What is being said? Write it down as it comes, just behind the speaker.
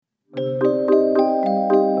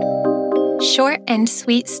Short and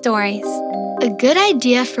sweet stories. A good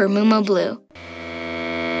idea for Mumu Blue.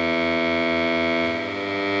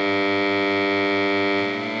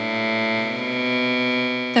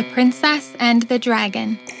 The Princess and the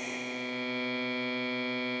Dragon.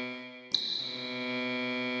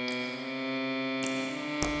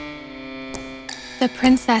 The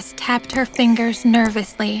princess tapped her fingers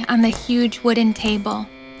nervously on the huge wooden table,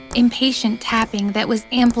 impatient tapping that was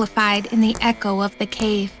amplified in the echo of the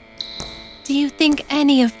cave. "Do you think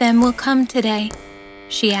any of them will come today?"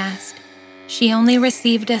 she asked. She only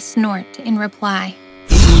received a snort in reply.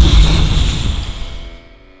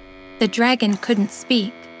 The dragon couldn't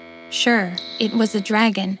speak. Sure, it was a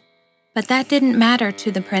dragon, but that didn't matter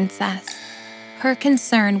to the princess. Her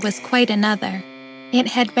concern was quite another. It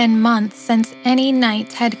had been months since any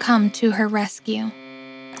knight had come to her rescue.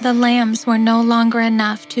 The lambs were no longer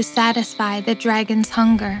enough to satisfy the dragon's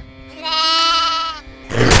hunger.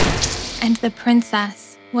 And the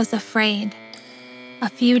princess was afraid. A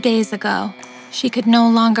few days ago, she could no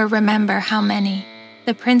longer remember how many.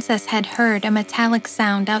 The princess had heard a metallic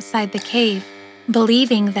sound outside the cave,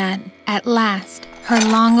 believing that, at last, her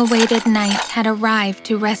long-awaited knight had arrived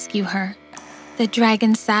to rescue her. The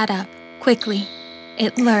dragon sat up, quickly.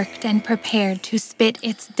 It lurked and prepared to spit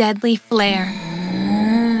its deadly flare.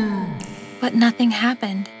 But nothing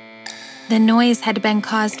happened. The noise had been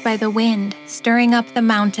caused by the wind, stirring up the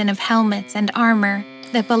mountain of helmets and armor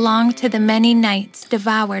that belonged to the many knights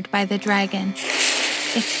devoured by the dragon.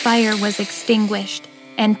 Its fire was extinguished,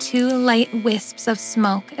 and 2 light wisps of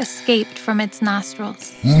smoke escaped from its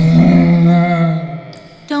nostrils.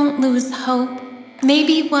 "Don't lose hope.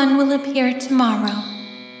 Maybe one will appear tomorrow."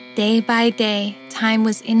 Day by day, time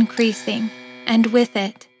was increasing, and with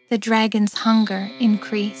it, the dragon's hunger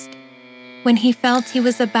increased. When he felt he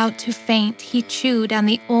was about to faint, he chewed on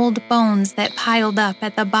the old bones that piled up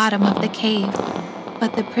at the bottom of the cave.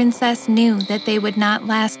 But the princess knew that they would not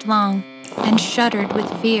last long, and shuddered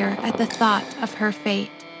with fear at the thought of her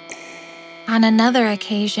fate. On another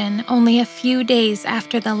occasion, only a few days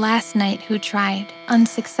after the last knight who tried,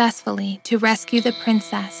 unsuccessfully, to rescue the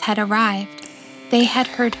princess had arrived, they had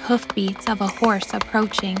heard hoofbeats of a horse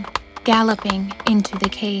approaching, galloping into the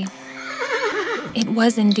cave. It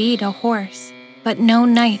was indeed a horse, but no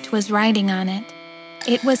knight was riding on it.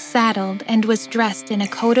 It was saddled and was dressed in a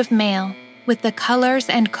coat of mail, with the colors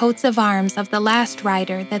and coats of arms of the last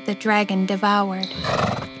rider that the dragon devoured.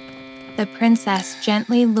 The princess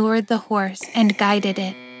gently lured the horse and guided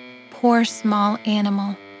it, poor small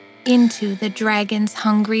animal, into the dragon's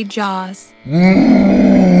hungry jaws.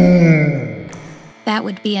 That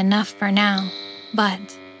would be enough for now,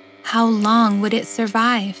 but how long would it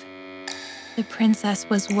survive? The princess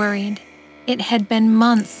was worried. It had been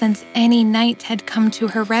months since any knight had come to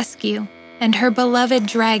her rescue, and her beloved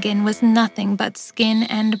dragon was nothing but skin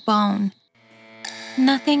and bone.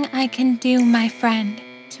 "Nothing I can do, my friend,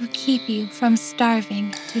 to keep you from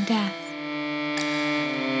starving to death."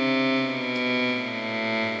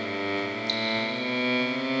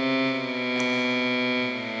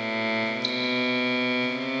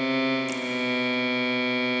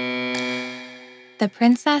 The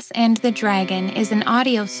Princess and the Dragon is an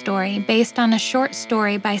audio story based on a short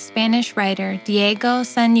story by Spanish writer Diego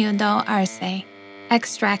Sañudo Arce,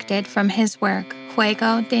 extracted from his work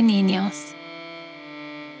Juego de Niños.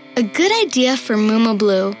 A good idea for Mumu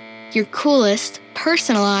Blue, your coolest,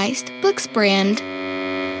 personalized books brand.